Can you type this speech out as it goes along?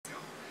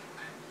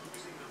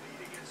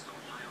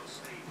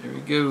There we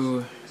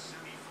go.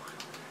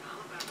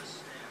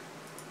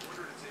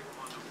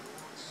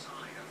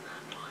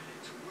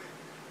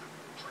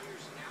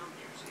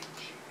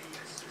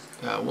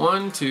 Got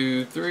 1,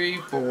 2, 3,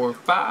 4,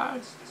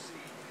 5.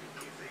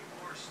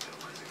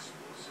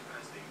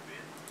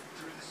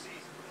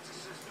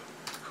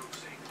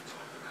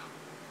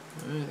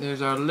 Alright,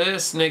 there's our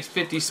list. Next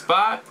 50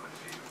 spot.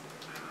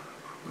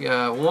 We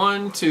got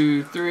 1,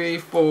 2, 3,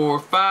 4,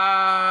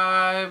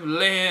 5.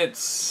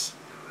 Lance.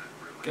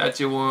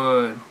 Got you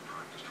one.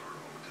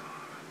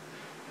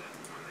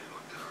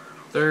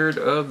 Third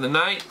of the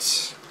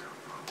night.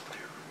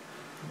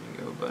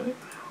 There you go, buddy.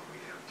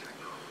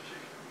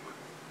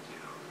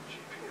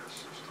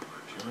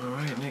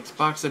 Alright, next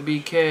box of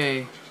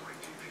BK.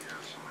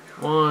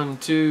 1,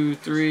 2,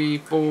 3,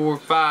 4,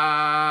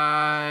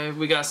 5.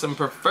 We got some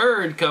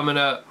preferred coming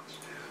up.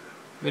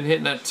 Been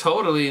hitting that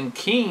totally in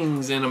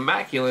Kings and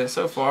Immaculate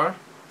so far.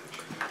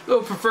 A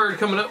little preferred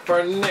coming up for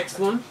our next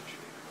one.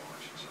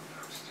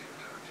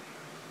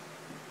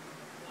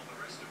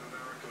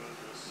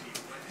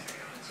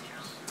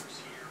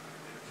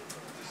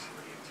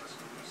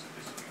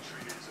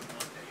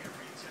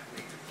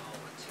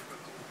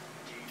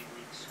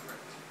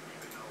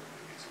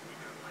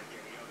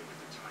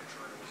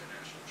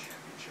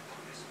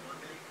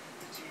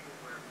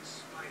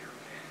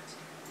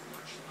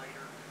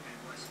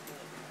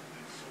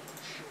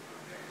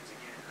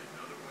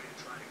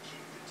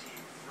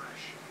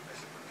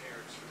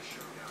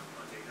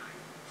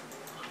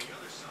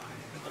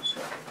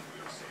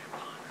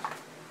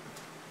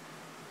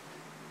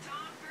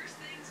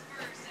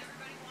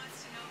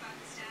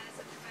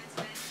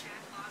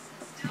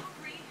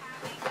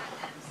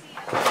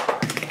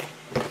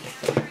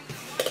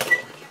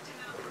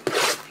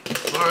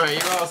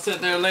 Alright, you all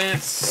set there,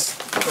 Lance.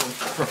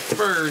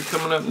 Preferred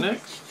coming up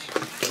next.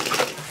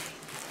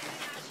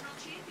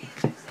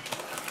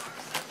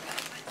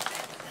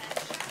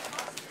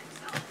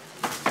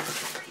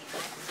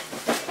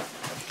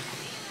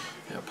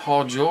 Yeah,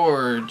 Paul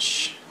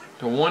George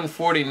to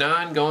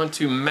 149 going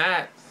to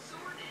Matt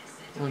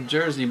on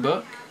Jersey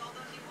Buck.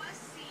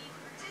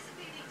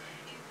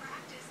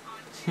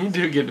 You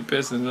do get the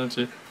Pistons, don't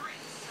you?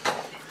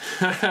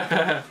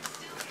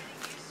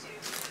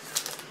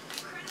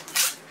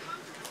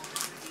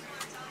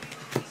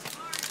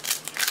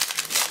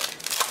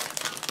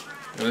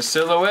 The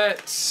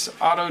Silhouettes,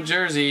 auto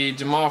jersey,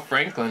 Jamal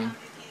Franklin.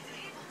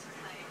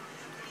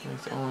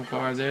 That's the only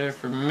card there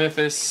for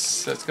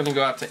Memphis. That's going to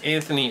go out to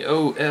Anthony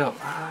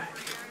O.L.I.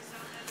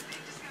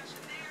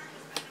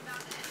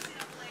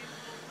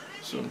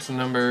 So it's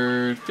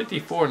number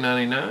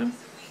 54.99.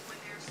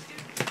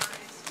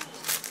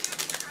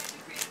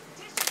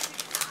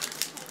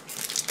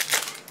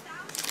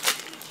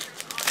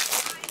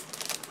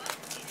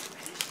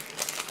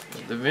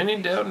 The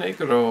Vinny Del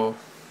Negro.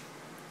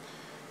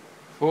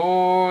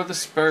 For the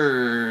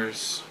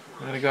Spurs,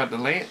 I got the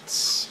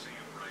Lance.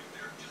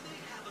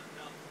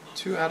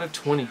 2 out of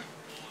 20.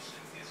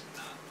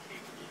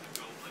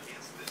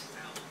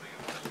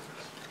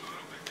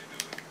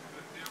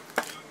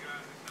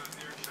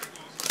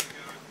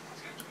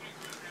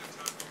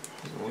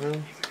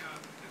 Well.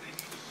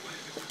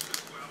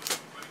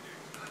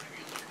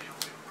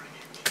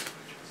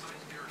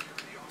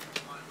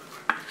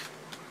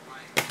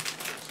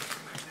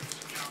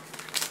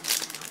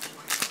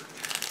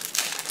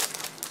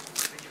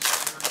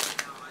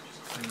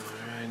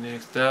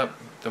 Next up,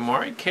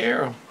 Damari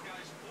Carroll.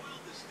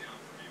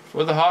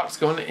 For the Hawks,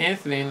 going to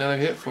Anthony. Another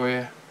hit for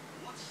you.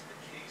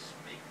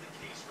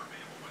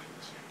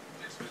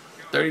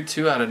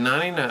 32 out of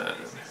 99.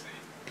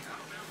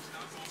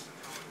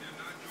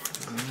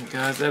 Alright,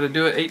 guys, that'll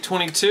do it.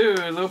 822.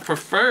 A little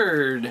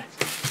preferred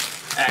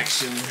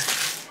action.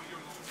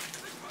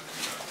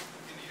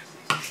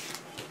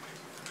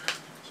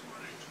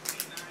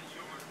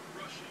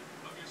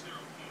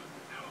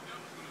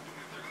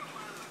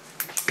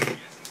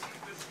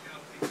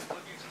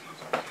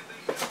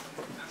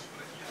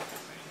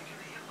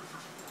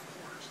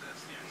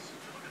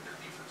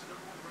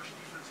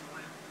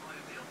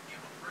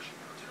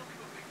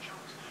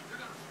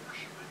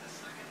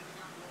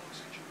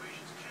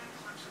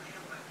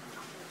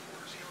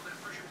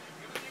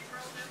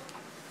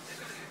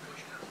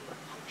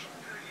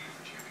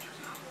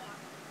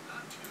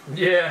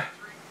 Yeah.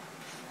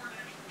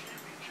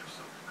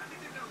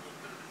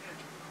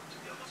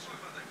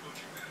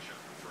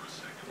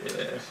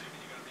 Yeah.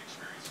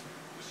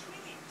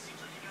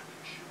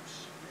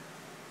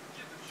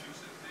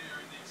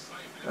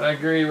 I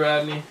agree,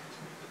 Rodney.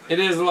 It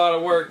is a lot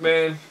of work,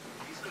 man.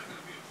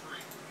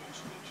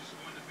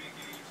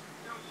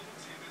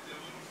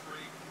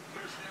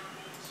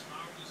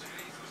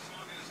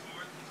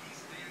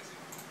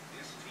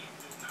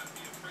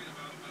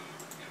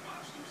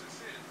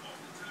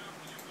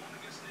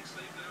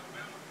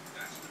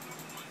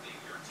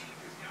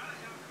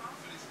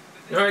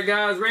 Alright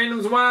guys,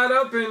 random's wide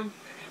open.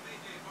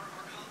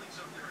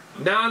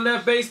 Down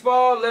left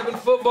baseball, 11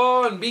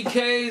 football, and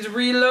BK's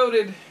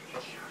reloaded.